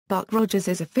Buck Rogers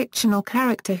is a fictional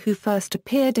character who first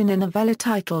appeared in a novella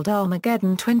titled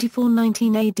Armageddon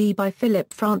 2419 AD by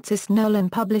Philip Francis Nowlan,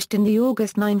 published in the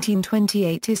August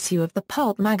 1928 issue of the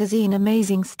pulp magazine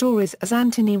Amazing Stories as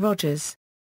Anthony Rogers.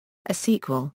 A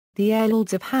sequel, The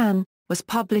Airlords of Han, was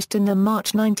published in the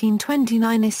March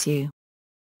 1929 issue.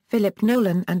 Philip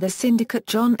Nowlan and the syndicate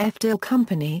John F. Dille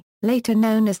Company, later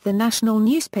known as the National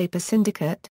Newspaper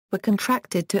Syndicate, were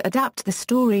contracted to adapt the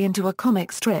story into a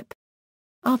comic strip.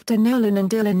 After Nowlan and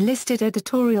Dille enlisted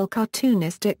editorial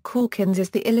cartoonist Dick Calkins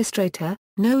as the illustrator,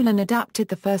 Nowlan adapted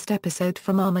the first episode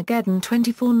from Armageddon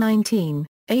 2419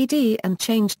 AD and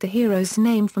changed the hero's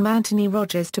name from Anthony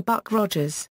Rogers to Buck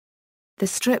Rogers. The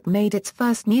strip made its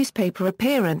first newspaper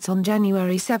appearance on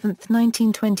January 7,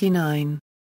 1929.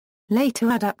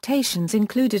 Later adaptations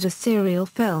included a serial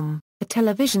film, a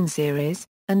television series,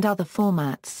 and other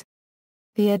formats.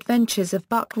 The adventures of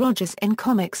Buck Rogers in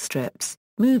comic strips,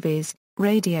 movies,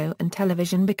 radio and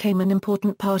television became an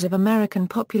important part of American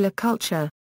popular culture.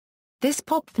 This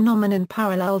pop phenomenon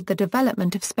paralleled the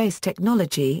development of space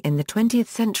technology in the 20th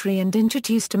century and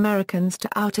introduced Americans to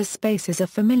outer space as a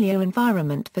familiar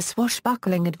environment for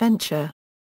swashbuckling adventure.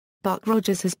 Buck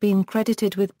Rogers has been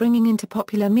credited with bringing into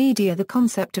popular media the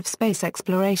concept of space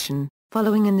exploration,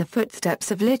 following in the footsteps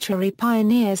of literary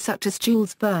pioneers such as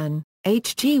Jules Verne,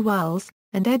 H. G. Wells,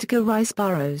 and Edgar Rice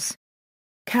Burroughs.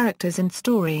 Characters and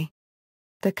story.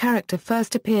 The character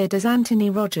first appeared as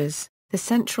Anthony Rogers, the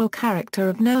central character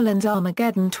of Nowlan's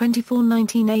Armageddon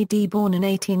 2419 AD. Born in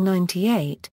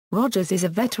 1898, Rogers is a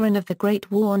veteran of the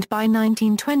Great War and by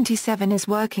 1927 is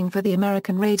working for the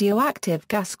American Radioactive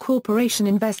Gas Corporation,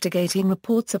 investigating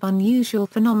reports of unusual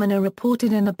phenomena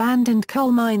reported in abandoned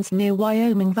coal mines near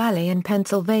Wyoming Valley in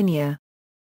Pennsylvania.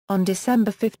 On December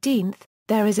 15,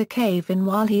 there is a cave-in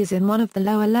while he is in one of the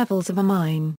lower levels of a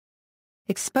mine.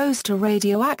 Exposed to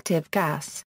radioactive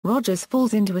gas, Rogers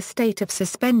falls into a state of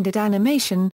suspended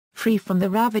animation, free from the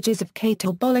ravages of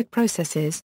catabolic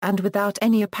processes, and without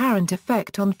any apparent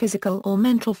effect on physical or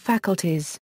mental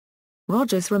faculties.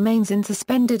 Rogers remains in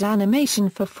suspended animation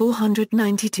for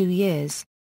 492 years.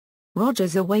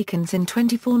 Rogers awakens in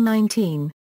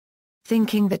 2419.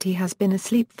 Thinking that he has been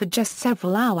asleep for just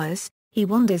several hours, he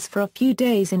wanders for a few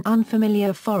days in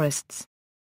unfamiliar forests.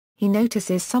 He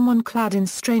notices someone clad in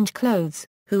strange clothes,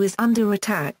 who is under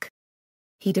attack.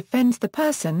 He defends the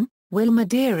person, Wilma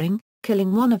Deering,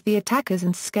 killing one of the attackers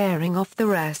and scaring off the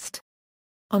rest.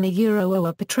 On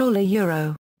a patrol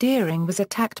Deering was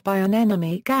attacked by an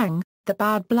enemy gang, the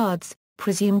Bad Bloods,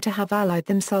 presumed to have allied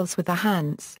themselves with the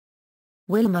Hans.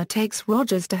 Wilma takes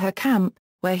Rogers to her camp,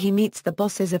 where he meets the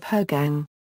bosses of her gang.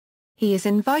 He is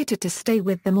invited to stay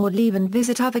with them or leave and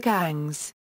visit other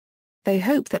gangs. They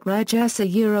hope that Rogers'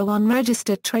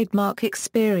 unregistered trademark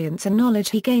experience and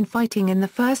knowledge he gained fighting in the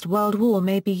First World War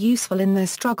may be useful in their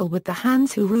struggle with the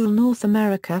Hans who rule North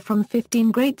America from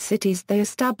 15 great cities they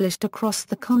established across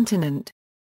the continent.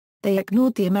 They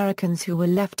ignored the Americans who were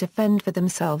left to fend for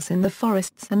themselves in the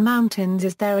forests and mountains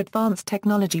as their advanced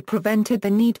technology prevented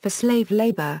the need for slave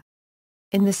labor.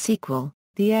 In the sequel,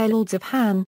 The Airlords of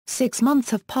Han, 6 months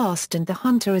have passed and the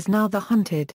hunter is now the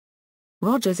hunted.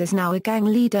 Rogers is now a gang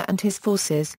leader and his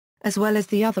forces, as well as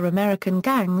the other American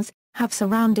gangs, have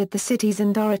surrounded the cities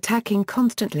and are attacking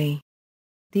constantly.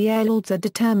 The Airlords are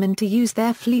determined to use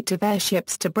their fleet of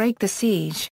airships to break the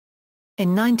siege.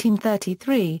 In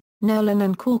 1933, Nowlan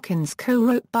and Calkins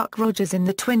co-wrote Buck Rogers in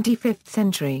the 25th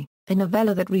Century, a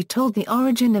novella that retold the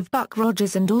origin of Buck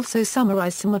Rogers and also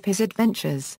summarized some of his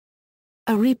adventures.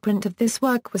 A reprint of this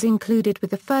work was included with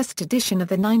the first edition of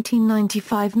the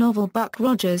 1995 novel Buck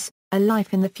Rogers, A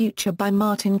Life in the Future by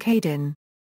Martin Caidin.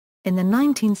 In the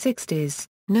 1960s,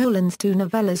 Nowlan's 2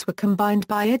 novellas were combined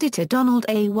by editor Donald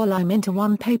A. Wollheim into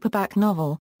one paperback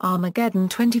novel, Armageddon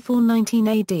 2419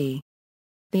 AD.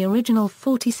 The original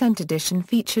 40-cent edition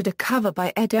featured a cover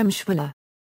by Ed Emshwiller.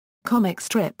 Comic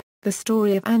strip, the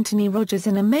story of Anthony Rogers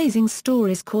in Amazing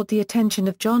Stories caught the attention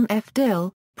of John F.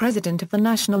 Dille, president of the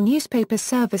National Newspaper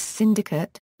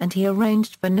Syndicate, and he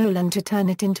arranged for Nowlan to turn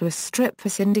it into a strip for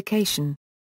syndication.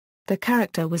 The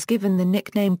character was given the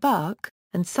nickname Buck,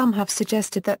 and some have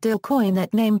suggested that Dille coined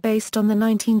that name based on the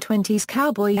 1920s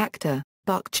cowboy actor,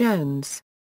 Buck Jones.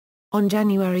 On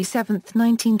January 7,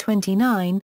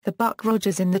 1929, the Buck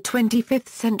Rogers in the 25th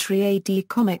Century AD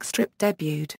comic strip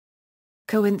debuted.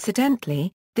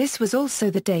 Coincidentally, this was also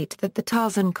the date that the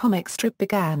Tarzan comic strip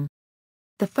began.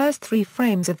 The first 3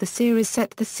 frames of the series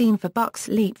set the scene for Buck's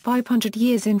leap 500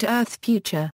 years into Earth's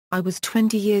future. I was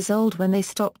 20 years old when they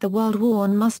stopped the World War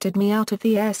and mustered me out of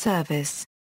the air service.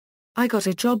 I got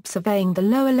a job surveying the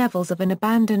lower levels of an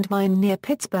abandoned mine near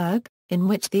Pittsburgh, in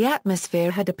which the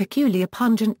atmosphere had a peculiar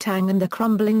pungent tang and the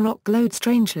crumbling rock glowed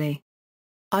strangely.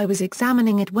 I was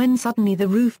examining it when suddenly the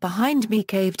roof behind me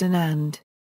caved in and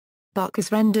Buck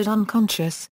is rendered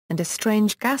unconscious, and a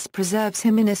strange gas preserves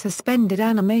him in a suspended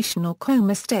animation or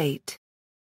coma state.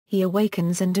 He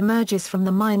awakens and emerges from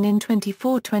the mine in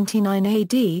 2429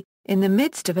 AD, in the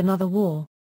midst of another war.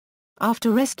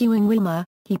 After rescuing Wilma,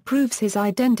 he proves his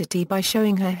identity by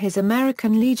showing her his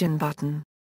American Legion button.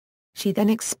 She then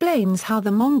explains how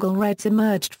the Mongol Reds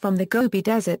emerged from the Gobi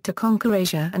Desert to conquer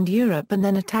Asia and Europe and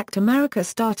then attacked America,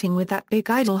 starting with that big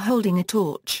idol holding a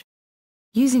torch.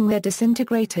 Using their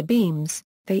disintegrator beams,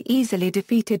 they easily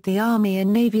defeated the Army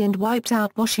and Navy and wiped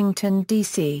out Washington,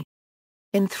 D.C.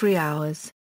 in 3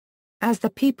 hours. As the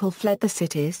people fled the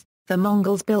cities, the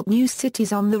Mongols built new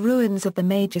cities on the ruins of the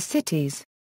major cities.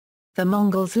 The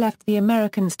Mongols left the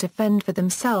Americans to fend for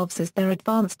themselves as their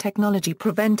advanced technology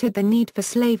prevented the need for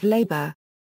slave labor.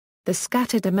 The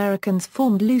scattered Americans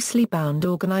formed loosely bound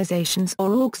organizations or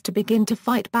orgs to begin to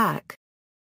fight back.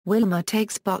 Wilma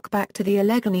takes Buck back to the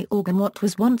Allegheny Org in what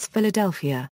was once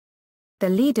Philadelphia. The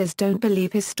leaders don't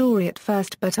believe his story at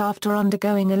first, but after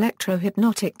undergoing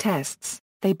electro-hypnotic tests,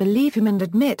 they believe him and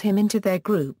admit him into their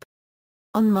group.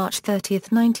 On March 30,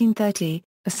 1930,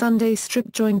 a Sunday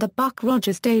strip joined the Buck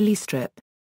Rogers Daily Strip.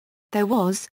 There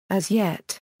was, as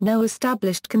yet, no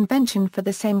established convention for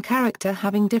the same character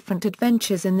having different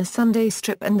adventures in the Sunday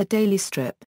strip and the Daily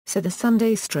Strip, so the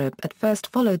Sunday strip at first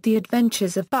followed the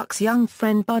adventures of Buck's young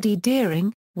friend Buddy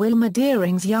Deering, Wilma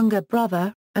Deering's younger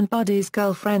brother, and Buddy's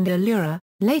girlfriend Allura,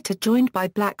 later joined by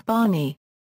Black Barney.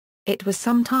 It was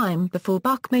some time before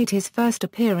Buck made his first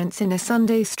appearance in a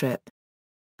Sunday strip.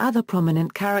 Other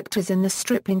prominent characters in the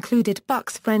strip included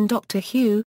Buck's friend Dr.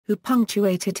 Hugh, who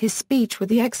punctuated his speech with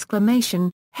the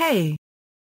exclamation, "Hey!"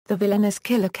 The villainous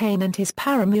Killer Kane and his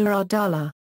paramour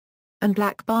Ardala. And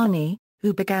Black Barney,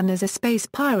 who began as a space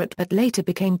pirate but later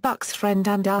became Buck's friend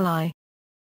and ally.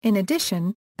 In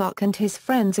addition, Buck and his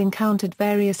friends encountered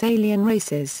various alien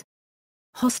races.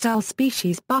 Hostile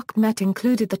species Buck met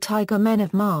included the Tiger Men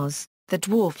of Mars, the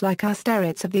dwarf-like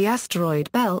asteroids of the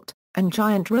asteroid belt, and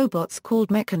giant robots called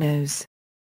Mechanos.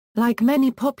 Like many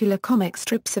popular comic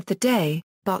strips of the day,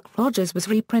 Buck Rogers was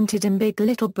reprinted in Big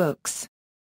Little books,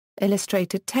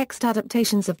 illustrated text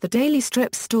adaptations of the daily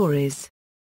strip stories,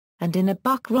 and in a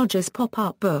Buck Rogers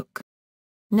pop-up book.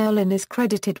 Nowlan is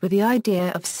credited with the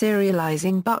idea of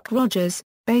serializing Buck Rogers,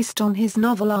 based on his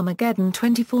novel Armageddon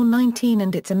 2419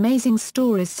 and its Amazing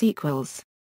Stories sequels.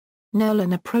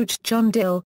 Nowlan approached John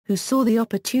Dille, who saw the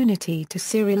opportunity to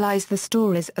serialize the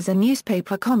stories as a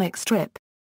newspaper comic strip.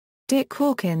 Dick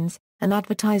Calkins, an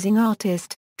advertising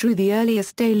artist, drew the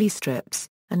earliest daily strips,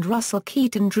 and Russell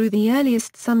Keaton drew the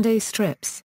earliest Sunday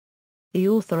strips. The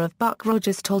author of Buck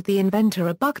Rogers told the inventor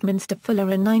of Buckminster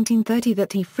Fuller in 1930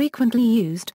 that he frequently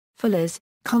used Fuller's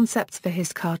concepts for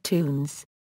his cartoons.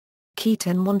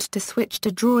 Keaton wanted to switch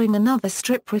to drawing another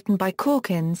strip written by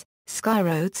Calkins,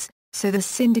 Skyroads, so the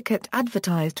syndicate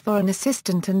advertised for an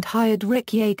assistant and hired Rick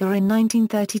Yeager in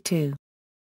 1932.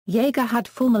 Yeager had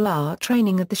formal art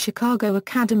training at the Chicago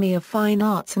Academy of Fine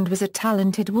Arts and was a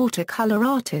talented watercolor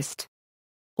artist.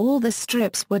 All the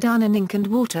strips were done in ink and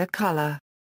watercolor.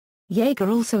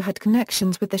 Yeager also had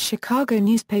connections with the Chicago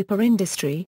newspaper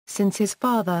industry, since his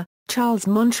father, Charles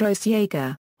Montrose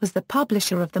Yeager, was the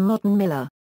publisher of the Modern Miller.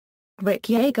 Rick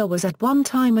Yeager was at one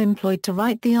time employed to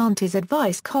write the Auntie's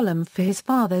Advice column for his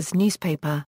father's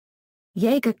newspaper.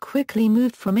 Yeager quickly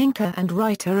moved from inker and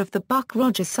writer of the Buck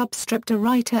Rogers substrip to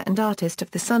writer and artist of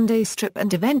the Sunday strip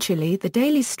and eventually the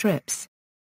daily strips.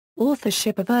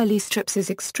 Authorship of early strips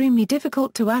is extremely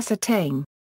difficult to ascertain.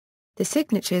 The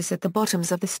signatures at the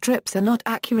bottoms of the strips are not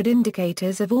accurate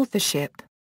indicators of authorship.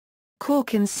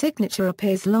 Calkins' signature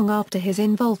appears long after his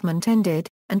involvement ended,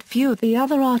 and few of the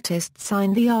other artists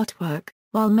signed the artwork,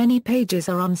 while many pages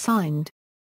are unsigned.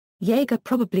 Yeager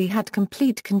probably had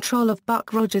complete control of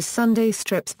Buck Rogers' Sunday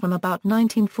strips from about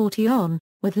 1940 on,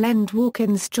 with Len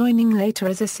Dworkins joining later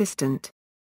as assistant.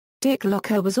 Dick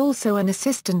Locker was also an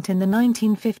assistant in the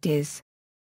 1950s.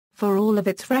 For all of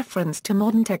its reference to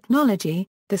modern technology,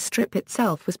 the strip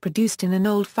itself was produced in an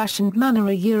old-fashioned manner.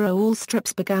 All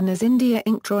strips began as India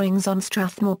ink drawings on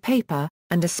Strathmore paper,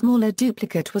 and a smaller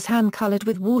duplicate was hand-colored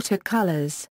with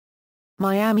watercolors.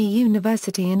 Miami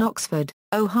University in Oxford,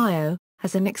 Ohio,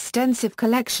 has an extensive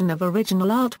collection of original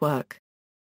artwork.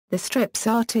 The strip's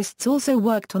artists also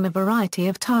worked on a variety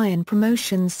of tie-in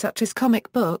promotions such as comic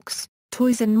books,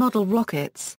 toys and model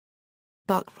rockets.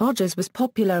 Buck Rogers was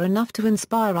popular enough to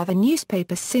inspire other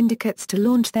newspaper syndicates to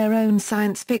launch their own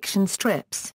science fiction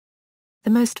strips.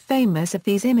 The most famous of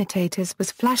these imitators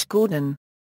was Flash Gordon.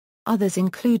 Others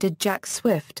included Jack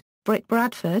Swift, Britt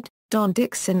Bradford, Don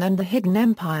Dixon and the Hidden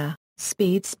Empire,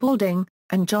 Speed Spaulding,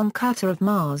 and John Carter of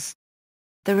Mars.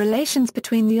 The relations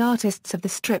between the artists of the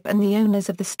strip and the owners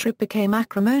of the strip became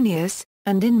acrimonious,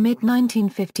 and in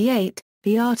mid-1958,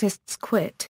 the artists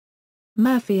quit.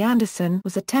 Murphy Anderson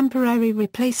was a temporary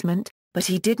replacement, but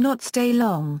he did not stay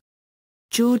long.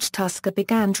 George Tusker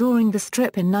began drawing the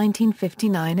strip in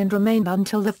 1959 and remained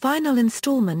until the final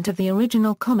installment of the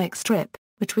original comic strip,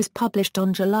 which was published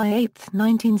on July 8,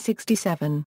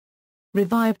 1967.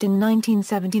 Revived in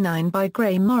 1979 by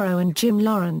Gray Morrow and Jim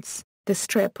Lawrence, the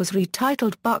strip was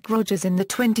retitled Buck Rogers in the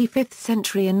 25th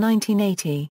Century in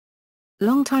 1980.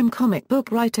 Longtime comic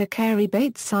book writer Cary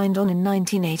Bates signed on in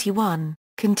 1981,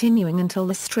 continuing until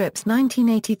the strip's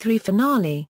 1983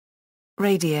 finale.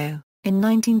 Radio. In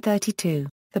 1932,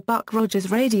 the Buck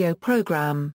Rogers radio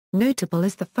program, notable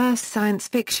as the first science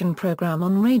fiction program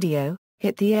on radio,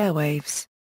 hit the airwaves.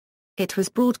 It was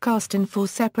broadcast in 4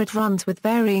 separate runs with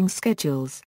varying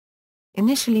schedules.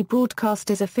 Initially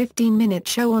broadcast as a 15-minute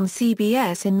show on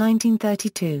CBS in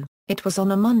 1932, it was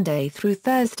on a Monday through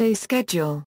Thursday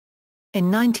schedule. In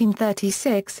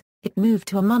 1936, it moved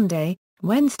to a Monday,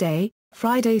 Wednesday,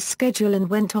 Friday schedule and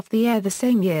went off the air the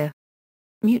same year.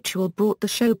 Mutual brought the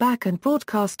show back and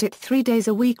broadcast it 3 days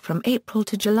a week from April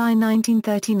to July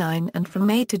 1939 and from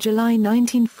May to July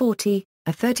 1940,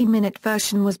 a 30-minute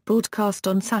version was broadcast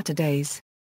on Saturdays.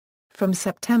 From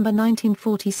September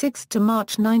 1946 to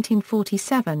March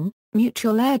 1947,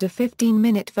 Mutual aired a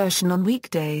 15-minute version on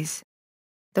weekdays.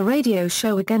 The radio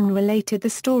show again related the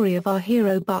story of our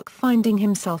hero Buck finding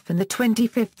himself in the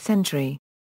 25th century.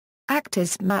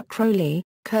 Actors Matt Crowley,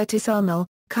 Curtis Arnold,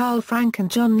 Carl Frank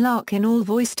and John Larkin all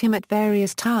voiced him at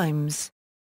various times.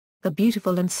 The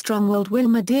beautiful and strong-willed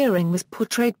Wilma Deering was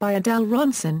portrayed by Adele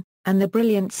Ronson, and the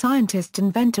brilliant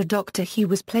scientist-inventor Dr. Hugh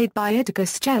was played by Edgar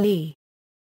Shelley.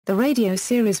 The radio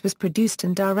series was produced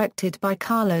and directed by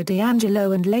Carlo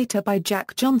D'Angelo and later by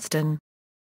Jack Johnston.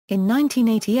 In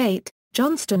 1988,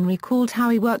 Johnston recalled how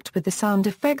he worked with the sound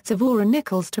effects of Aura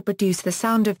Nichols to produce the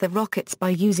sound of the rockets by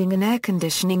using an air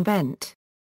conditioning vent.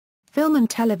 Film and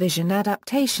television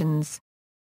adaptations.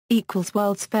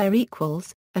 World's Fair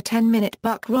equals, a 10-minute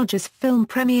Buck Rogers film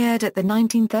premiered at the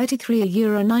 1933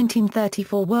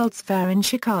 1934 World's Fair in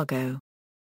Chicago.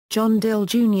 John Dille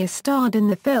Jr. starred in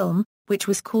the film, which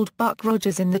was called Buck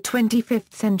Rogers in the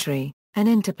 25th Century, an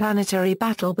interplanetary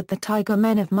battle with the Tiger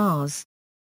Men of Mars.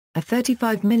 A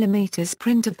 35mm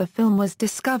print of the film was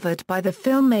discovered by the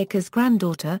filmmaker's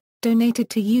granddaughter, donated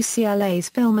to UCLA's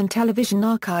Film and Television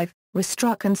Archive, was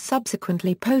struck and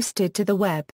subsequently posted to the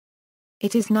web.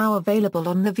 It is now available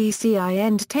on the VCI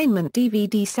Entertainment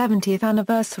DVD 70th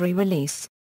anniversary release.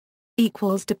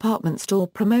 Department store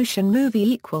promotion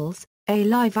movie a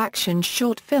live-action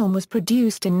short film was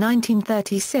produced in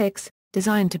 1936,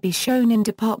 designed to be shown in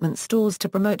department stores to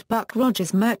promote Buck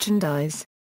Rogers merchandise.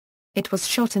 It was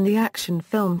shot in the Action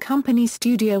Film Company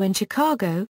studio in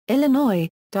Chicago, Illinois,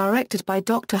 directed by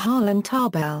Dr. Harlan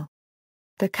Tarbell.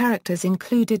 The characters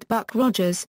included Buck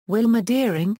Rogers, Wilma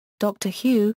Deering, Dr.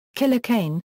 Hugh, Killer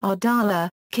Kane, Ardala,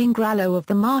 King Grallo of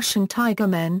the Martian Tiger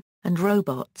Men, and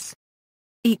robots.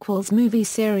 Movie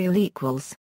serial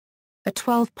A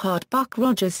 12-part Buck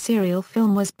Rogers serial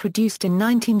film was produced in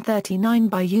 1939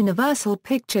 by Universal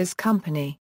Pictures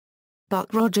Company.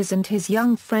 Buck Rogers and his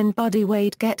young friend Buddy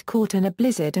Wade get caught in a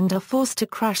blizzard and are forced to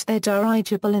crash their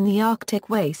dirigible in the Arctic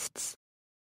wastes.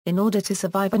 In order to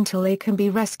survive until they can be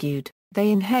rescued,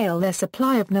 they inhale their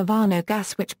supply of Nirvana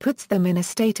gas which puts them in a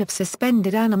state of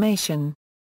suspended animation.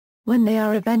 When they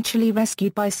are eventually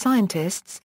rescued by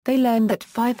scientists, they learn that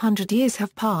 500 years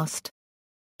have passed.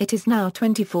 It is now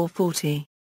 2440.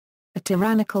 A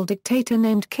tyrannical dictator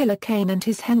named Killer Kane and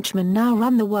his henchmen now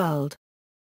run the world.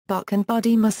 Buck and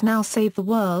Buddy must now save the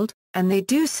world, and they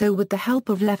do so with the help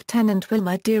of Lieutenant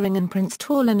Wilma Deering and Prince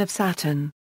Torlin of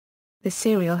Saturn. The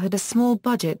serial had a small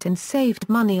budget and saved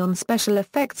money on special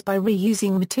effects by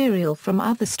reusing material from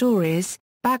other stories,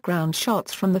 background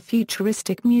shots from the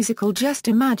futuristic musical Just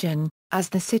Imagine, as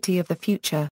the City of the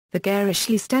Future, the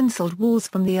garishly stenciled walls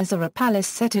from the Azura Palace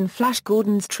set in Flash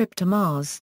Gordon's Trip to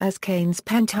Mars, as Kane's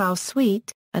penthouse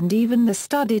suite, and even the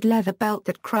studded leather belt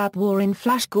that Crab wore in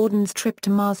Flash Gordon's Trip to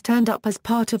Mars turned up as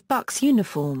part of Buck's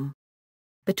uniform.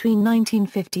 Between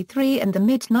 1953 and the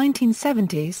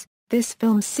mid-1970s, this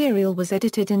film serial was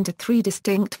edited into 3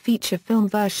 distinct feature film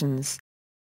versions.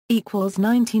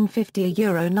 1950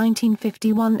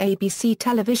 1951 ABC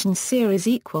television series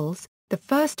the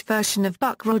first version of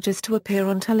Buck Rogers to appear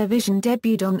on television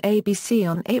debuted on ABC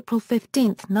on April 15,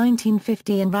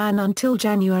 1950 and ran until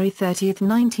January 30,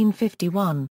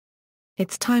 1951.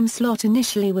 Its time slot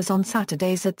initially was on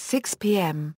Saturdays at 6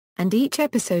 p.m., and each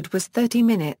episode was 30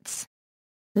 minutes.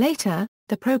 Later,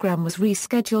 the program was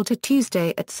rescheduled to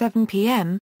Tuesday at 7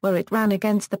 p.m., where it ran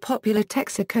against the popular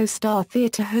Texaco Star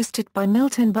Theater hosted by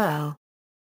Milton Berle.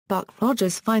 Buck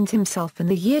Rogers finds himself in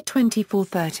the year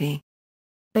 2430.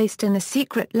 Based in a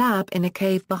secret lab in a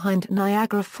cave behind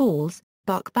Niagara Falls,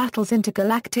 Buck battles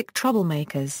intergalactic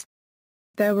troublemakers.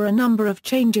 There were a number of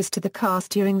changes to the cast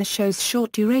during the show's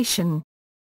short duration.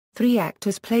 3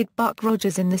 actors played Buck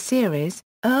Rogers in the series: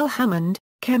 Earl Hammond,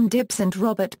 Kem Dibbs and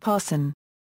Robert Parson.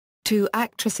 2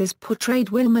 actresses portrayed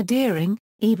Wilma Deering,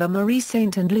 Eva Marie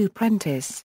Saint and Lou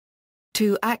Prentice.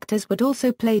 2 actors would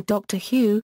also play Dr.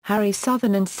 Hugh, Harry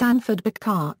Southern and Sanford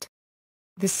Bacart.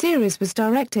 The series was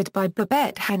directed by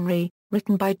Babette Henry,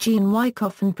 written by Gene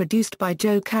Wyckoff and produced by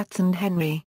Joe Katz and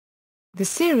Henry. The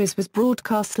series was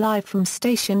broadcast live from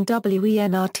station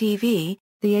WENR-TV,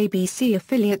 the ABC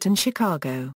affiliate in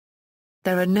Chicago.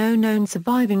 There are no known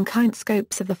surviving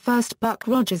kinescopes of the first Buck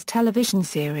Rogers television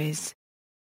series.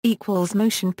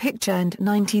 Motion picture and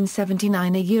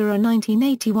 1979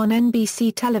 1981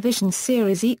 NBC television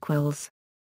series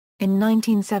In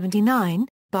 1979,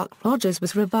 Buck Rogers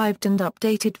was revived and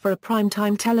updated for a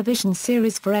primetime television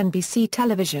series for NBC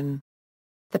television.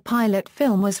 The pilot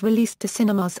film was released to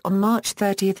cinemas on March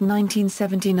 30,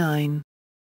 1979.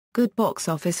 Good box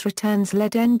office returns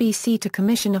led NBC to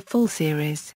commission a full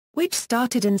series, which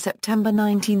started in September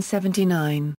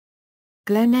 1979.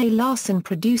 Glenn A. Larson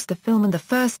produced the film and the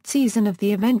first season of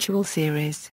the eventual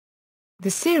series.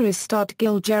 The series starred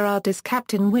Gil Gerard as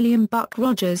Captain William Buck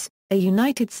Rogers, a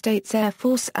United States Air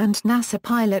Force and NASA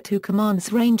pilot who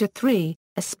commands Ranger 3,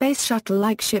 a space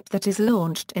shuttle-like ship that is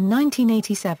launched in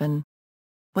 1987.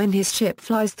 When his ship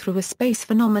flies through a space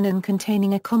phenomenon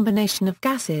containing a combination of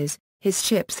gases, his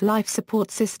ship's life support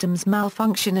systems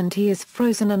malfunction and he is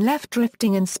frozen and left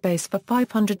drifting in space for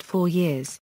 504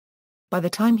 years. By the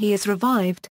time he is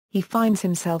revived, he finds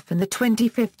himself in the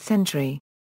 25th century.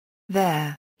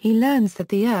 There, he learns that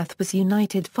the Earth was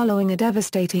united following a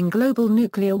devastating global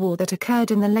nuclear war that occurred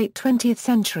in the late 20th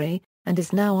century, and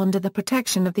is now under the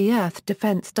protection of the Earth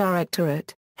Defense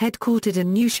Directorate, headquartered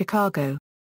in New Chicago.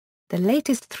 The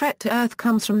latest threat to Earth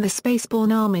comes from the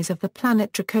spaceborne armies of the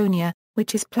planet Draconia,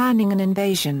 which is planning an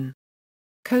invasion.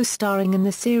 Co-starring in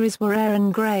the series were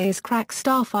Aaron Gray as crack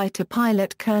starfighter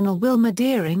pilot Colonel Wilma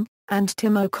Deering, and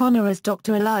Tim O'Connor as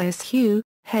Dr. Elias Hugh,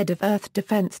 head of Earth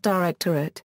Defense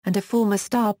Directorate, and a former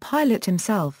star pilot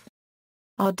himself.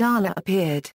 Ardala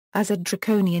appeared, as a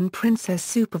Draconian princess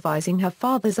supervising her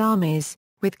father's armies,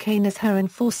 with Kane as her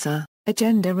enforcer, a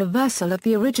gender reversal of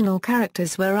the original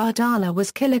characters where Ardala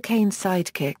was Killer Kane's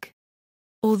sidekick.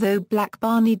 Although Black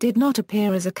Barney did not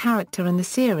appear as a character in the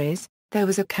series, there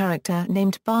was a character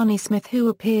named Barney Smith who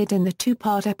appeared in the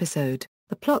 2-part episode,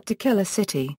 The Plot to Kill a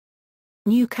City.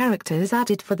 New characters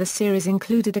added for the series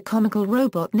included a comical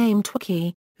robot named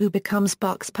Twiki, who becomes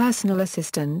Buck's personal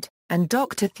assistant, and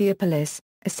Dr. Theopolis,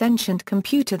 a sentient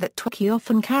computer that Twiki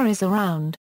often carries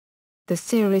around. The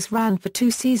series ran for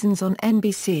 2 seasons on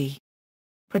NBC.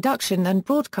 Production and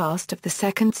broadcast of the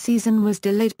second season was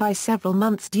delayed by several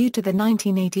months due to the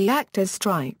 1980 actors'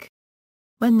 strike.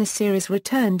 When the series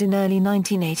returned in early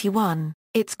 1981,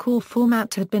 its core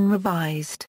format had been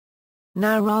revised.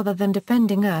 Now rather than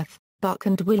defending Earth, Buck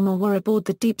and Wilma were aboard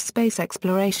the deep space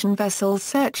exploration vessel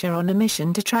Searcher on a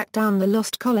mission to track down the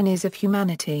lost colonies of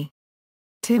humanity.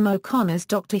 Tim O'Connor's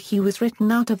Dr. Hugh was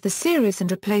written out of the series and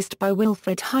replaced by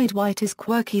Wilfred Hyde-White as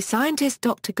quirky scientist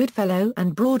Dr. Goodfellow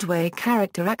and Broadway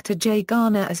character actor Jay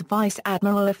Garner as Vice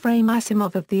Admiral Ephraim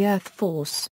Asimov of the Earth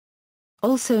Force.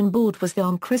 Also on board was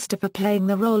Don Christopher playing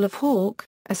the role of Hawk,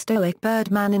 a stoic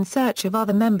birdman in search of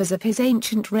other members of his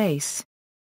ancient race.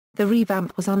 The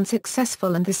revamp was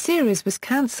unsuccessful and the series was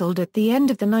cancelled at the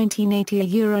end of the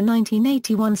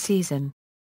 1980-1981 season.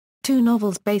 2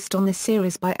 novels based on the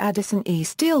series by Addison E.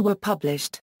 Steele were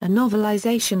published, a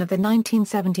novelization of the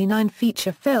 1979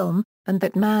 feature film, and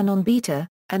That Man on Beta,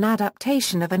 an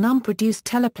adaptation of an unproduced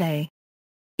teleplay.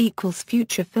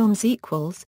 Future films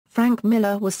Frank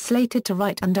Miller was slated to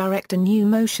write and direct a new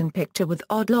motion picture with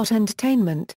Odd Lot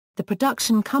Entertainment, the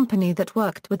production company that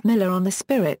worked with Miller on The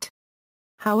Spirit.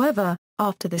 However,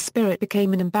 after The Spirit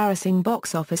became an embarrassing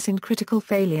box office and critical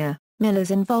failure,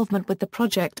 Miller's involvement with the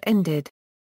project ended.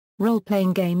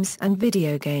 Role-playing games and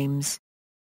video games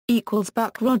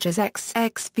Buck Rogers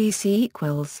XXVC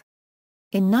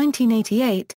In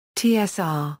 1988,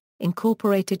 TSR,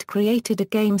 Incorporated created a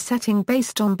game setting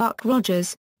based on Buck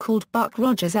Rogers, called Buck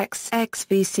Rogers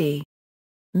XXVC.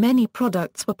 Many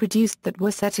products were produced that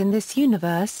were set in this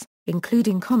universe,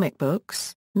 including comic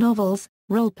books, novels,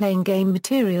 role-playing game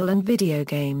material and video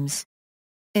games.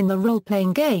 In the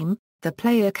role-playing game, the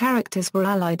player characters were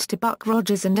allied to Buck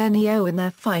Rogers and Neo in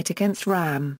their fight against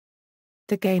Ram.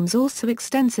 The games also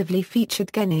extensively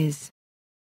featured guineas.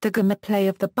 The gameplay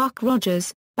of the Buck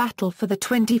Rogers Battle for the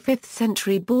 25th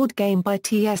Century board game by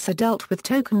TSA dealt with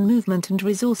token movement and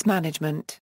resource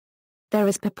management. There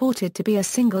is purported to be a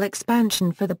single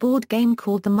expansion for the board game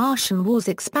called the Martian Wars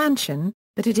expansion,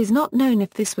 but it is not known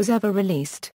if this was ever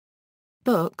released.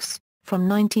 Books. From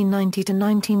 1990 to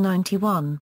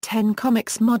 1991, 10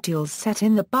 comics modules set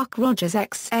in the Buck Rogers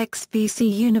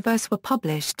XXVC universe were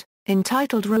published,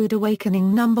 entitled Road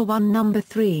Awakening No. 1 No.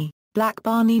 3, Black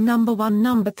Barney No. 1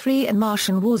 No. 3 and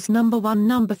Martian Wars No. 1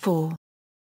 No. 4.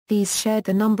 These shared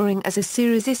the numbering as a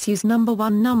series, issues No.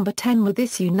 1 No. 10 with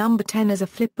issue No. 10 as a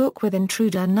flipbook with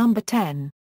Intruder No.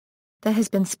 10. There has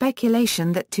been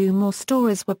speculation that 2 more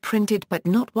stories were printed but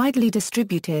not widely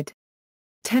distributed.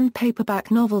 10 paperback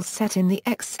novels set in the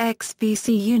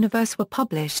XXVC universe were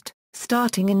published,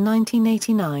 starting in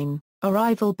 1989,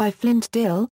 Arrival by Flint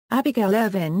Dille, Abigail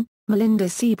Irvin, Melinda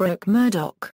Seabrook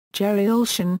Murdoch, Jerry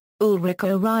Olshan, Ulrich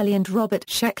O'Reilly and Robert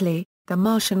Sheckley, The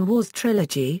Martian Wars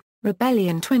Trilogy,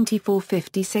 Rebellion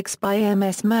 2456 by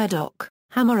A.M.S. Murdoch,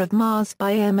 Hammer of Mars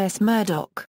by A.M.S.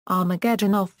 Murdoch,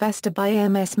 Armageddon Off Vesta by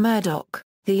A.M.S. Murdoch,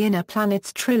 The Inner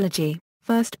Planets Trilogy,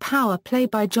 First Power Play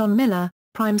by John Miller,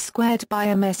 Prime Squared by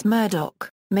A.M.S. Murdoch,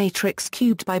 Matrix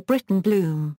Cubed by Britton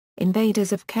Bloom,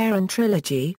 Invaders of Karen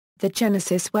Trilogy, The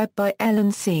Genesis Web by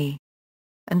Ellen C.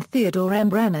 and Theodore M.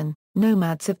 Brennan,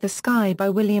 Nomads of the Sky by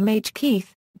William H.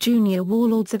 Keith, Jr.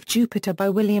 Warlords of Jupiter by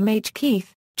William H.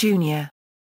 Keith, Jr.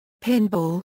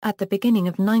 Pinball. At the beginning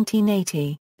of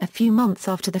 1980, a few months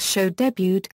after the show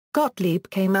debuted, Gottlieb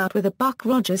came out with a Buck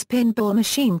Rogers pinball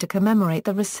machine to commemorate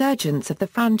the resurgence of the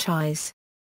franchise.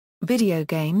 Video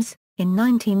games. In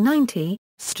 1990,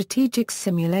 Strategic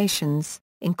Simulations,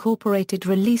 Incorporated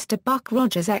released a Buck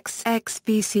Rogers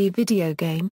XXVC video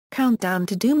game, Countdown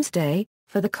to Doomsday,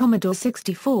 for the Commodore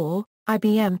 64,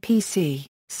 IBM PC,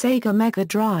 Sega Mega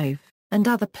Drive, and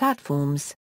other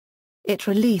platforms. It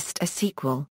released a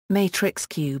sequel, Matrix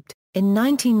Cubed, in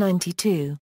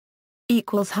 1992.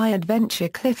 High Adventure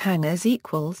Cliffhangers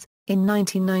in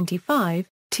 1995,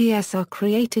 TSR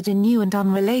created a new and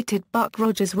unrelated Buck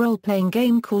Rogers role-playing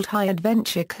game called High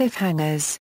Adventure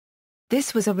Cliffhangers.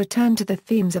 This was a return to the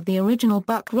themes of the original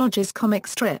Buck Rogers comic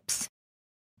strips.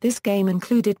 This game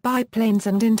included biplanes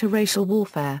and interracial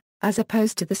warfare, as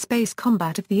opposed to the space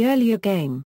combat of the earlier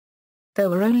game. There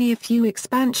were only a few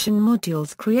expansion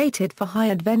modules created for High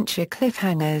Adventure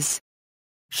Cliffhangers.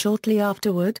 Shortly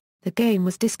afterward, the game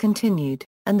was discontinued,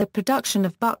 and the production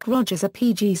of Buck Rogers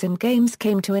RPGs and games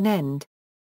came to an end.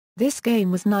 This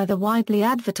game was neither widely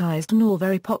advertised nor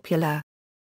very popular.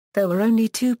 There were only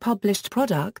 2 published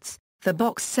products, the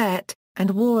box set,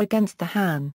 and War Against the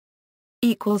Han.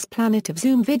 Planet of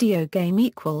Zoom video game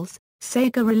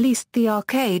Sega released the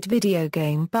arcade video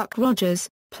game Buck Rogers,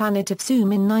 Planet of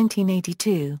Zoom in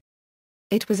 1982.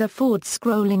 It was a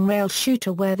forward-scrolling rail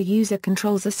shooter where the user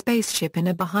controls a spaceship in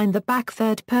a behind-the-back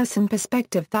third-person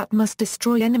perspective that must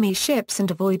destroy enemy ships and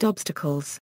avoid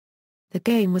obstacles. The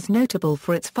game was notable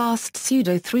for its fast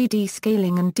pseudo-3D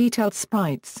scaling and detailed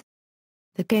sprites.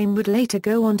 The game would later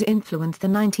go on to influence the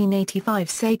 1985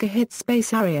 Sega hit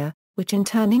Space Harrier, which in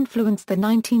turn influenced the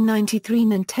 1993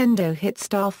 Nintendo hit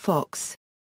Star Fox.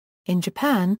 In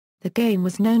Japan, the game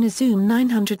was known as Zoom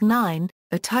 909,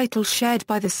 a title shared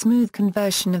by the smooth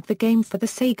conversion of the game for the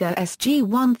Sega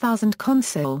SG-1000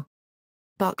 console.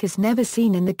 Buck is never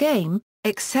seen in the game,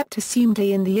 except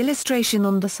assumedly in the illustration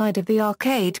on the side of the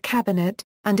arcade cabinet,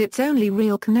 and its only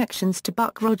real connections to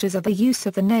Buck Rogers are the use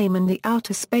of the name and the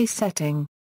outer space setting.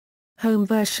 Home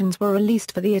versions were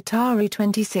released for the Atari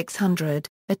 2600,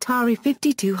 Atari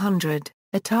 5200,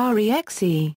 Atari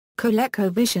XE,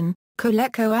 ColecoVision,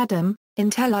 Coleco Adam,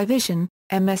 Intellivision,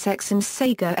 MSX and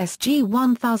Sega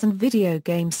SG-1000 video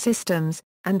game systems,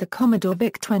 and the Commodore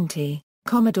VIC-20,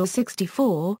 Commodore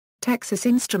 64, Texas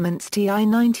Instruments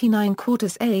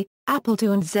TI-99/A, Apple II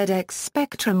and ZX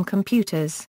Spectrum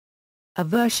computers. A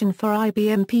version for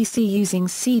IBM PC using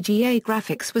CGA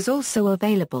graphics was also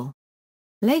available.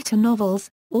 Later novels,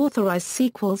 authorized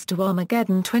sequels to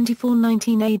Armageddon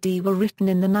 2419 AD were written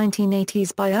in the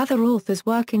 1980s by other authors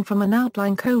working from an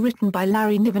outline co-written by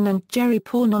Larry Niven and Jerry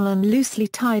Pournelle and loosely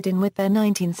tied in with their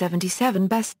 1977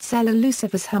 bestseller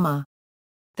Lucifer's Hammer.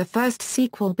 The first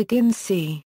sequel begins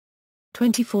c.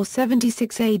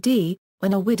 2476 AD,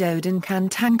 when a widowed and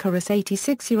cantankerous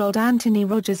 86-year-old Anthony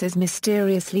Rogers is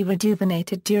mysteriously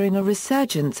rejuvenated during a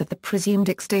resurgence of the presumed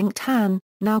extinct Han,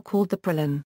 now called the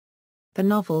Prolon. The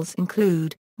novels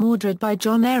include Mordred by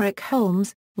John Eric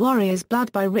Holmes, Warrior's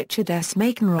Blood by Richard S.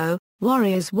 McEnroe,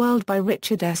 Warrior's World by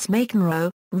Richard S.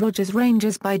 McEnroe, Rogers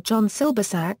Rangers by John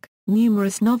Silbersack.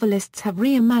 Numerous novelists have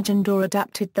reimagined or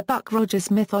adapted the Buck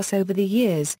Rogers mythos over the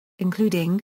years,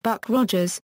 including Buck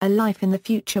Rogers, A Life in the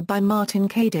Future by Martin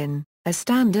Caidin, a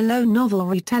standalone novel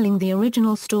retelling the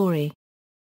original story.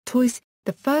 Toys.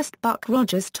 The first Buck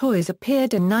Rogers toys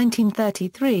appeared in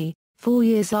 1933, 4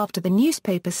 years after the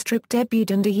newspaper strip debuted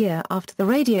and a year after the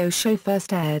radio show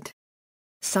first aired.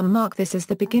 Some mark this as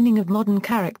the beginning of modern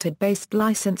character-based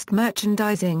licensed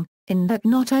merchandising, in that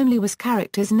not only was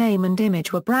character's name and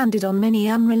image were branded on many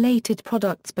unrelated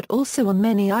products but also on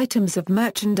many items of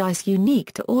merchandise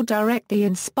unique to or directly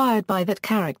inspired by that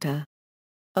character.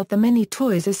 Of the many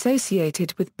toys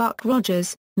associated with Buck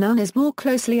Rogers, none is more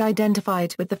closely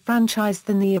identified with the franchise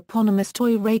than the eponymous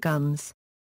toy ray guns.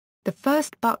 The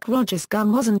first Buck Rogers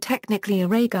gun wasn't technically a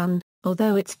ray gun,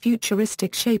 although its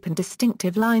futuristic shape and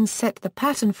distinctive lines set the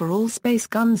pattern for all space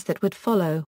guns that would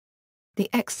follow. The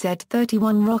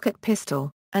XZ-31 rocket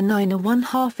pistol, a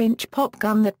 9.5-inch pop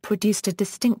gun that produced a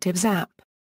distinctive zap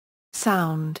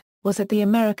sound, was at the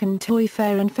American Toy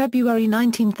Fair in February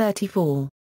 1934.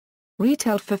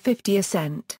 Retailed for 50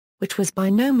 cents, which was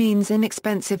by no means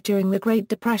inexpensive during the Great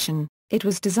Depression, it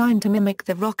was designed to mimic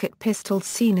the rocket pistols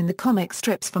seen in the comic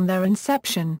strips from their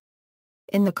inception.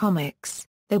 In the comics,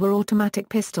 they were automatic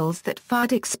pistols that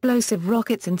fired explosive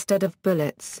rockets instead of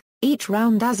bullets, each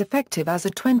round as effective as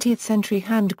a 20th-century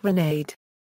hand grenade.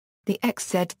 The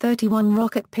XZ-31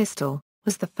 rocket pistol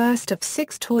was the first of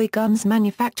 6 toy guns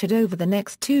manufactured over the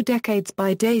next 2 decades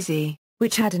by Daisy,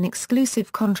 which had an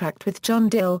exclusive contract with John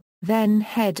Dille, then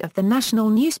head of the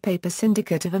National Newspaper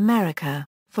Syndicate of America,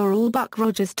 for all Buck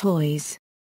Rogers toys.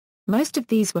 Most of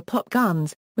these were pop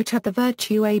guns, which had the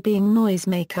virtue of being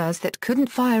noisemakers that couldn't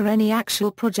fire any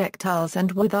actual projectiles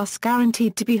and were thus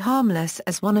guaranteed to be harmless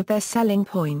as one of their selling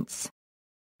points.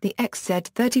 The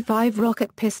XZ-35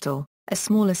 rocket pistol, a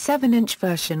smaller 7-inch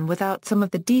version without some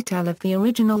of the detail of the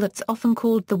original that's often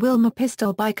called the Wilma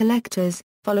pistol by collectors,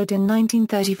 followed in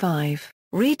 1935.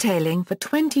 Retailing for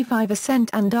 25 cents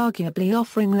and arguably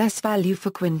offering less value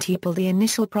for quintuple the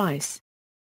initial price.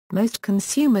 Most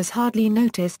consumers hardly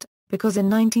noticed, because in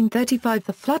 1935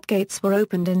 the floodgates were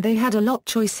opened and they had a lot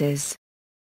choices.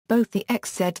 Both the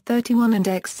XZ-31 and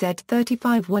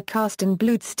XZ-35 were cast in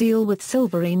blued steel with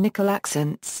silvery nickel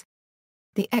accents.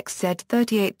 The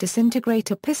XZ-38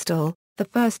 disintegrator pistol, the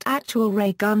first actual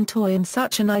ray gun toy and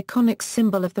such an iconic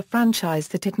symbol of the franchise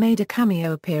that it made a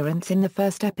cameo appearance in the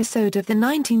first episode of the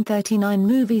 1939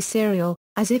 movie Serial,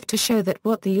 as if to show that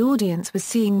what the audience was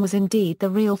seeing was indeed the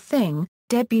real thing,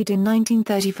 debuted in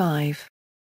 1935.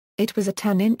 It was a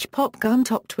 10-inch pop gun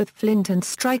topped with flint and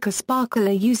striker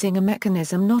sparkler using a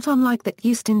mechanism not unlike that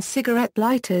used in cigarette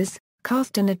lighters,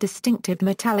 cast in a distinctive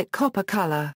metallic copper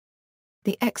color.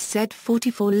 The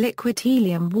XZ-44 liquid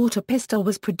helium water pistol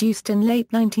was produced in late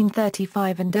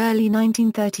 1935 and early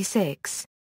 1936.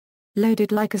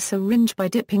 Loaded like a syringe by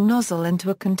dipping nozzle into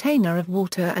a container of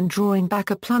water and drawing back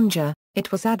a plunger,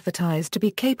 it was advertised to be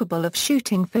capable of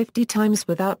shooting 50 times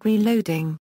without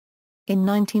reloading. In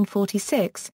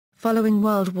 1946, following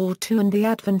World War II and the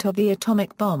advent of the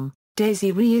atomic bomb,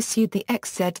 Daisy reissued the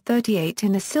XZ-38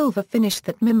 in a silver finish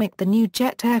that mimicked the new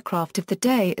jet aircraft of the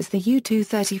day as the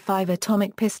U-235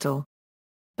 atomic pistol.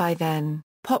 By then,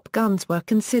 pop guns were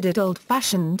considered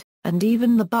old-fashioned, and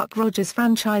even the Buck Rogers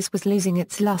franchise was losing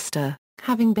its luster,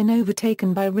 having been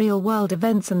overtaken by real-world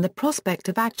events and the prospect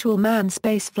of actual manned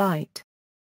space flight.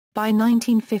 By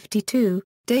 1952,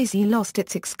 Daisy lost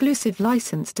its exclusive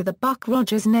license to the Buck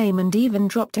Rogers name and even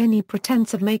dropped any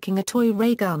pretense of making a toy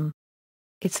ray gun.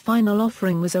 Its final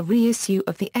offering was a reissue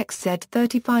of the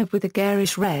XZ-35 with a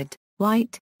garish red,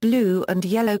 white, blue and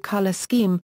yellow color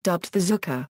scheme, dubbed the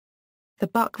Zucker. The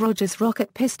Buck Rogers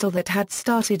rocket pistol that had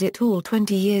started it all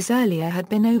 20 years earlier had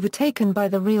been overtaken by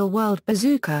the real-world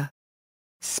bazooka.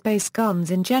 Space guns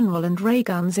in general and ray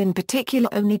guns in particular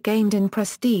only gained in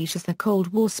prestige as the Cold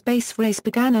War space race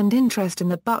began and interest in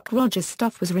the Buck Rogers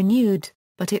stuff was renewed,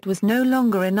 but it was no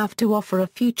longer enough to offer a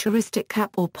futuristic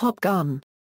cap or pop gun.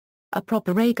 A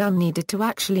proper ray gun needed to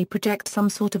actually project some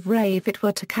sort of ray if it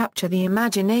were to capture the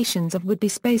imaginations of would-be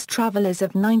space travelers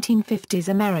of 1950s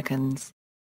Americans.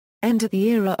 Enter the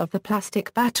era of the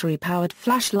plastic battery-powered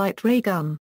flashlight ray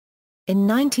gun. In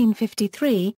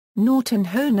 1953, Norton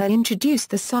Hohner introduced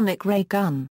the sonic ray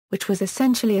gun, which was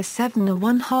essentially a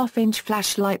 7.5-inch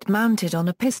flashlight mounted on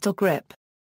a pistol grip.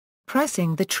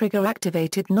 Pressing the trigger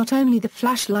activated not only the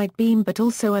flashlight beam but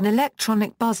also an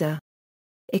electronic buzzer.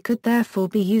 It could therefore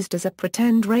be used as a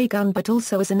pretend ray gun but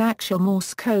also as an actual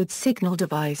Morse code signal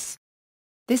device.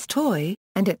 This toy,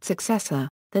 and its successor,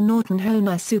 the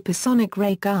Norton-Hohner supersonic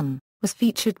ray gun, was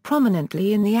featured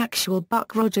prominently in the actual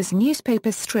Buck Rogers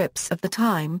newspaper strips of the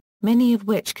time, many of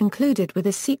which concluded with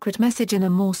a secret message in a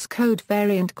Morse code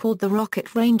variant called the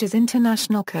Rocket Rangers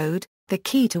International Code, the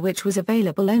key to which was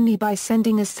available only by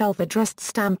sending a self-addressed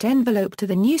stamped envelope to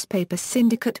the newspaper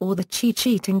syndicate or the cheat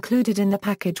sheet included in the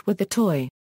package with the toy.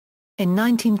 In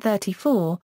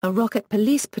 1934, a rocket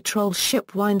police patrol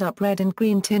ship wind-up red and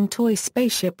green tin toy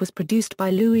spaceship was produced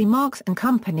by Louis Marks and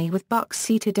Company with Buck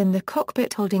seated in the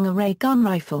cockpit holding a ray gun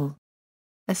rifle.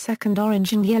 A second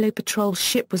orange and yellow patrol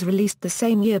ship was released the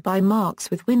same year by Marks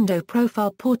with window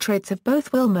profile portraits of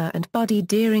both Wilma and Buddy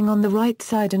Deering on the right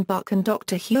side and Buck and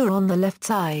Dr. Hure on the left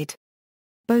side.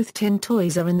 Both tin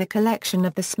toys are in the collection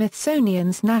of the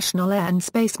Smithsonian's National Air and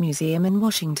Space Museum in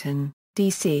Washington,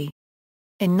 D.C.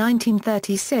 In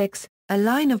 1936, a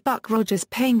line of Buck Rogers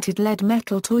painted lead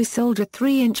metal toy soldier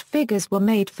 3-inch figures were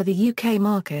made for the UK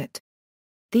market.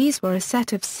 These were a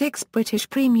set of 6 British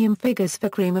premium figures for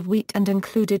cream of wheat and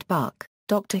included Buck,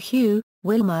 Dr. Hure,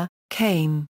 Wilma,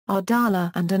 Kane,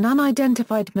 Ardala and an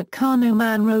unidentified Meccano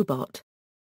Man robot.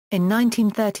 In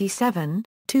 1937,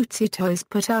 Tootsie Toys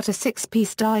put out a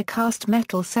 6-piece die-cast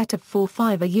metal set of 4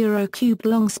 5-cube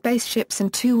long spaceships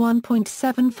and 2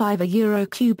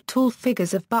 1.75-cube tall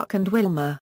figures of Buck and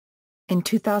Wilma. In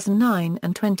 2009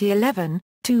 and 2011,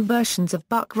 2 versions of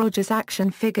Buck Rogers action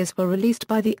figures were released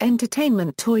by the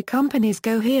entertainment toy companies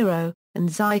Go Hero and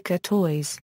Zyka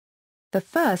Toys. The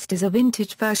first is a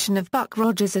vintage version of Buck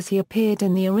Rogers as he appeared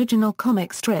in the original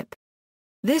comic strip.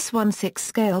 This 1/6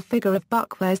 scale figure of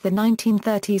Buck wears the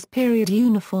 1930s period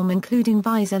uniform including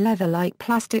visor, leather-like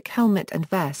plastic helmet and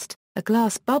vest, a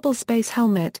glass bubble space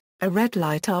helmet, a red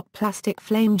light-up plastic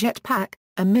flame jetpack,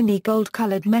 a mini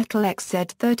gold-colored metal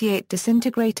XZ-38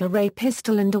 disintegrator ray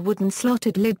pistol and a wooden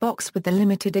slotted lid box with the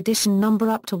limited edition number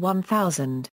up to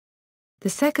 1000. The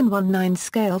second 1/9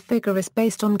 scale figure is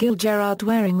based on Gil Gerard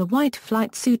wearing the white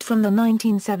flight suit from the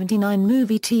 1979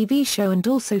 movie TV show and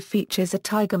also features a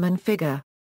Tigerman figure.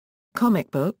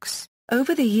 Comic books.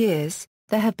 Over the years,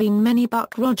 there have been many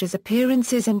Buck Rogers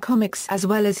appearances in comics as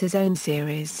well as his own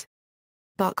series.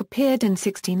 Buck appeared in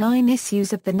 69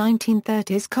 issues of the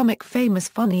 1930s comic Famous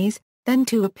Funnies, then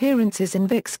 2 appearances in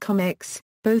Vic's Comics,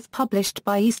 both published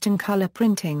by Eastern Color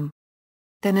Printing.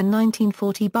 Then in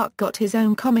 1940 Buck got his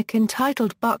own comic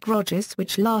entitled Buck Rogers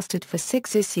which lasted for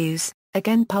 6 issues,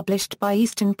 again published by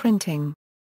Eastern Printing.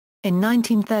 In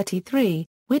 1933,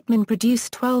 Whitman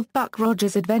produced 12 Buck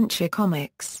Rogers adventure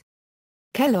comics.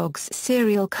 Kellogg's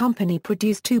Cereal Company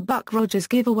produced 2 Buck Rogers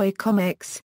giveaway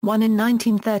comics, one in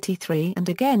 1933 and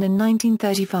again in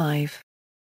 1935.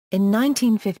 In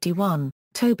 1951,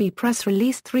 Toby Press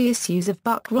released 3 issues of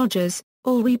Buck Rogers,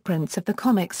 all reprints of the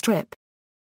comic strip.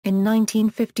 In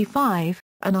 1955,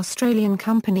 an Australian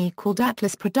company called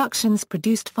Atlas Productions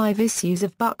produced 5 issues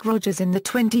of Buck Rogers in the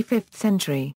 25th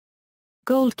century.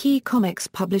 Gold Key Comics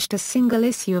published a single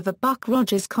issue of a Buck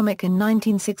Rogers comic in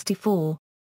 1964.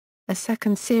 A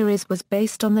second series was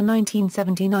based on the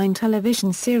 1979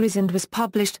 television series and was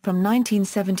published from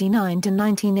 1979 to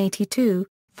 1982,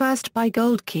 first by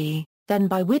Gold Key, then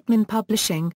by Whitman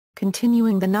Publishing,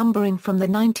 continuing the numbering from the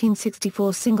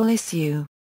 1964 single issue.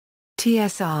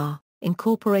 TSR,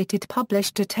 Incorporated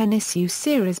published a 10-issue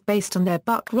series based on their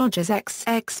Buck Rogers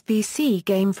XXVC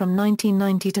game from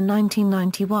 1990 to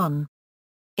 1991.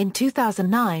 In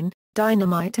 2009,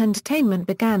 Dynamite Entertainment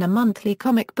began a monthly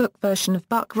comic book version of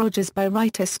Buck Rogers by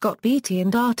writer Scott Beatty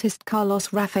and artist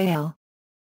Carlos Rafael.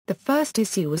 The first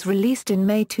issue was released in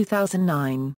May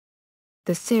 2009.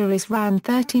 The series ran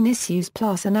 13 issues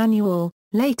plus an annual,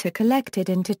 later collected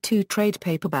into 2 trade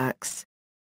paperbacks.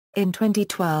 In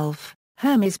 2012,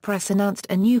 Hermes Press announced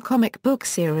a new comic book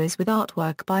series with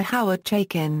artwork by Howard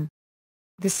Chaykin.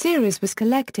 The series was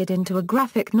collected into a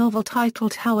graphic novel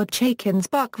titled Howard Chaykin's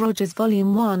Buck Rogers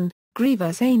Volume 1,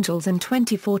 Grievous Angels in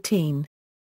 2014.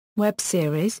 Web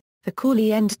series. The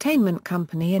Corley Entertainment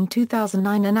Company in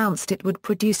 2009 announced it would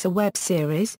produce a web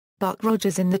series, Buck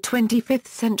Rogers in the 25th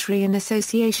Century in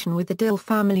association with the Dille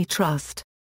Family Trust.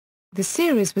 The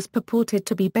series was purported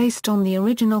to be based on the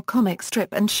original comic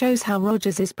strip and shows how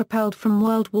Rogers is propelled from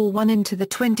World War I into the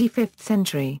 25th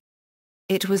century.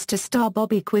 It was to star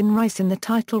Bobby Quinn Rice in the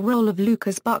title role of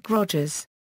Lucas Buck Rogers.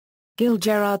 Gil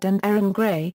Gerard and Erin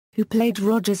Gray, who played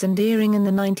Rogers and Deering in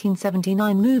the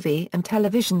 1979 movie and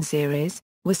television series,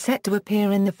 were set to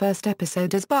appear in the first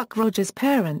episode as Buck Rogers'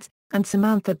 parents, and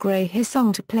Samantha Gray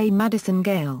Hissong to play Madison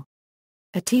Gale.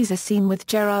 A teaser scene with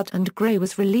Gerard and Gray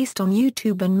was released on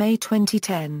YouTube in May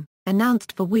 2010,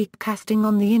 announced for week casting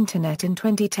on the Internet in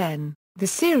 2010. The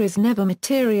series never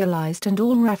materialized and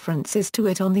all references to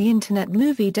it on the Internet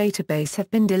Movie Database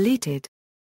have been deleted.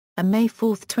 A May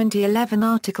 4, 2011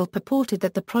 article purported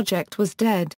that the project was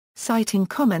dead, citing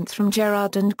comments from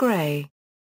Gerard and Gray.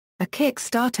 A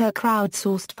Kickstarter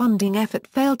crowdsourced funding effort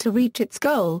failed to reach its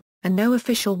goal, and no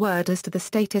official word as to the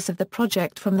status of the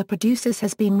project from the producers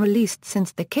has been released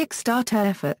since the Kickstarter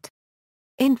effort.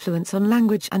 Influence on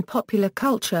language and popular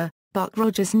culture. Buck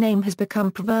Rogers' name has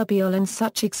become proverbial in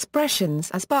such expressions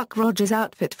as Buck Rogers'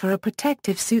 outfit for a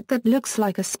protective suit that looks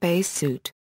like a space suit.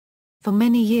 For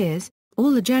many years,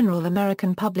 all the general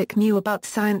American public knew about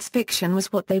science fiction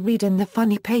was what they read in the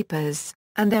funny papers,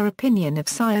 and their opinion of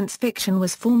science fiction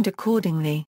was formed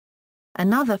accordingly.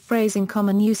 Another phrase in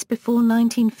common use before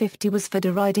 1950 was for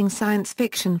deriding science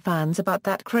fiction fans about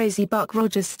that crazy Buck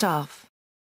Rogers stuff.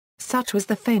 Such was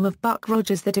the fame of Buck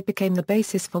Rogers that it became the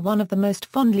basis for one of the most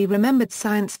fondly remembered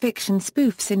science fiction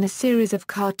spoofs in a series of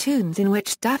cartoons in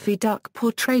which Daffy Duck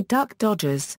portrayed Duck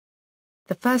Dodgers.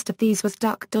 The first of these was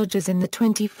Duck Dodgers in the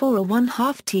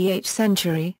 24½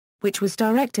 century, which was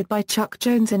directed by Chuck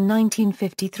Jones in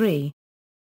 1953.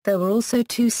 There were also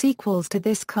two sequels to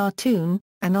this cartoon,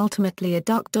 and ultimately a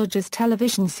Duck Dodgers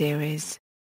television series.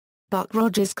 Buck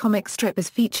Rogers' comic strip is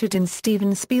featured in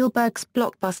Steven Spielberg's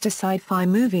blockbuster sci-fi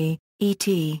movie,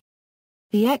 E.T.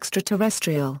 The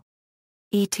Extraterrestrial.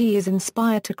 E.T. is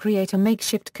inspired to create a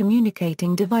makeshift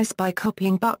communicating device by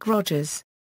copying Buck Rogers.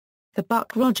 The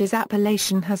Buck Rogers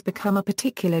appellation has become a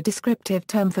particular descriptive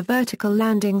term for vertical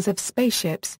landings of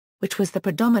spaceships, which was the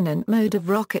predominant mode of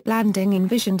rocket landing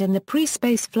envisioned in the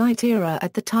pre-space flight era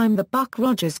at the time the Buck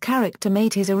Rogers character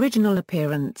made his original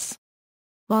appearance.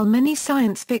 While many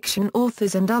science fiction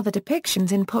authors and other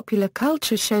depictions in popular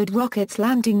culture showed rockets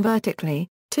landing vertically,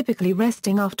 typically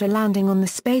resting after landing on the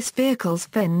space vehicle's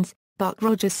fins, Buck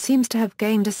Rogers seems to have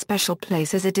gained a special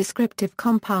place as a descriptive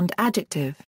compound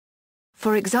adjective.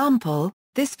 For example,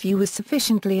 this view was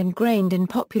sufficiently ingrained in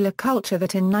popular culture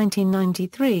that in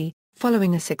 1993,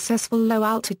 following a successful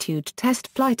low-altitude test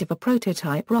flight of a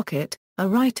prototype rocket, a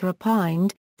writer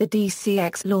opined, the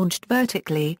DCX launched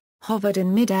vertically, hovered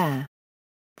in mid-air.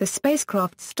 The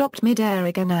spacecraft stopped mid-air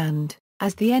again and,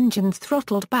 as the engines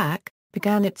throttled back,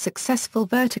 began its successful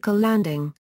vertical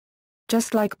landing.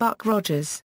 Just like Buck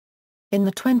Rogers. In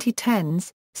the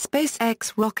 2010s,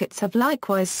 SpaceX rockets have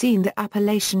likewise seen the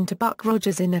appellation to Buck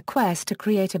Rogers in a quest to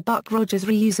create a Buck Rogers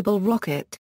reusable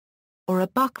rocket. Or a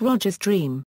Buck Rogers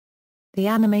dream. The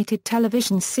animated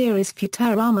television series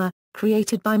Futurama,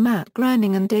 created by Matt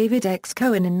Groening and David X.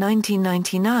 Cohen in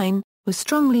 1999, was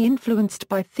strongly influenced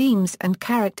by themes and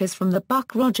characters from the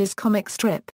Buck Rogers comic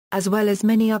strip, as well as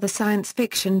many other science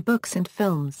fiction books and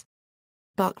films.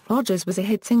 Buck Rogers was a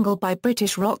hit single by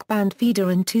British rock band Feeder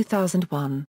in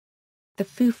 2001. The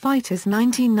Foo Fighters'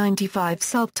 1995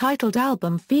 self-titled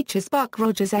album features Buck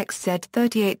Rogers'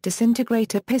 XZ-38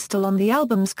 disintegrator pistol on the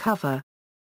album's cover.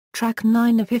 Track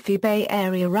 9 of Hippie Bay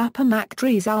Area rapper Mac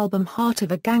Dre's album Heart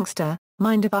of a Gangster,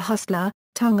 Mind of a Hustler,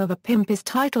 Tongue of a Pimp is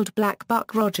titled Black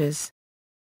Buck Rogers.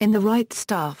 In The Right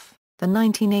Stuff, the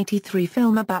 1983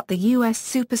 film about the U.S.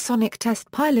 supersonic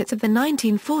test pilots of the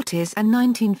 1940s and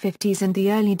 1950s and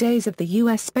the early days of the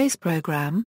U.S. space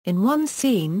program, in one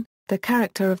scene, the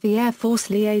character of the Air Force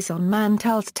liaison man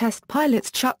tells test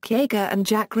pilots Chuck Yeager and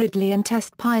Jack Ridley and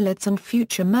test pilots and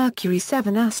future Mercury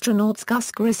 7 astronauts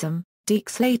Gus Grissom, Deke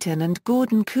Slayton and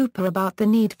Gordon Cooper about the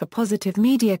need for positive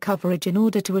media coverage in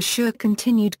order to assure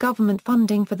continued government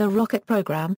funding for the rocket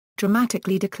program,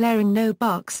 dramatically declaring no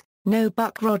Buck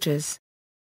Rogers.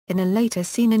 In a later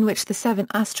scene in which the 7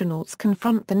 astronauts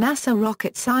confront the NASA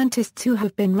rocket scientists who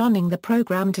have been running the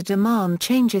program to demand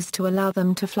changes to allow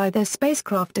them to fly their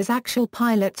spacecraft as actual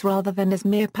pilots rather than as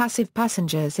mere passive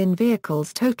passengers in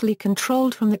vehicles totally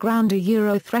controlled from the ground,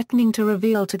 threatening to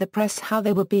reveal to the press how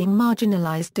they were being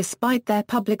marginalized despite their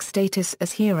public status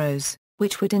as heroes,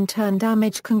 which would in turn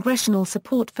damage congressional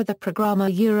support for the program.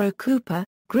 Cooper,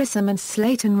 Grissom and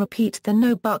Slayton repeat the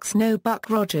no Buck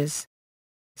Rogers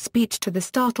speech to the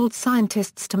startled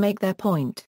scientists to make their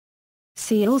point.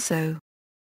 See also: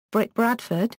 Britt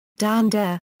Bradford, Dan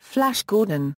Dare, Flash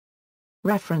Gordon.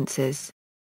 References.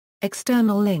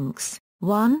 External links: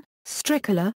 1.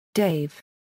 Strickler, Dave.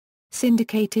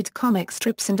 Syndicated Comic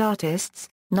Strips and Artists,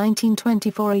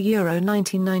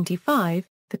 1924–1995,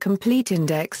 The Complete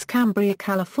Index, Cambria,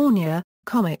 California,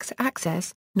 Comics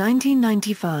Access,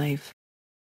 1995.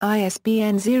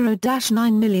 ISBN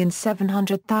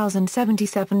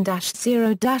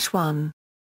 0-9700077-0-1.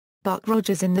 Buck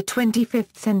Rogers in the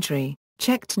 25th Century,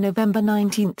 checked November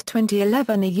 19,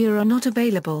 2011. Not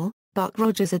available, Buck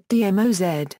Rogers at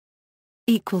DMOZ.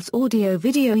 Audio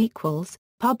video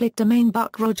public domain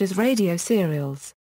Buck Rogers radio serials.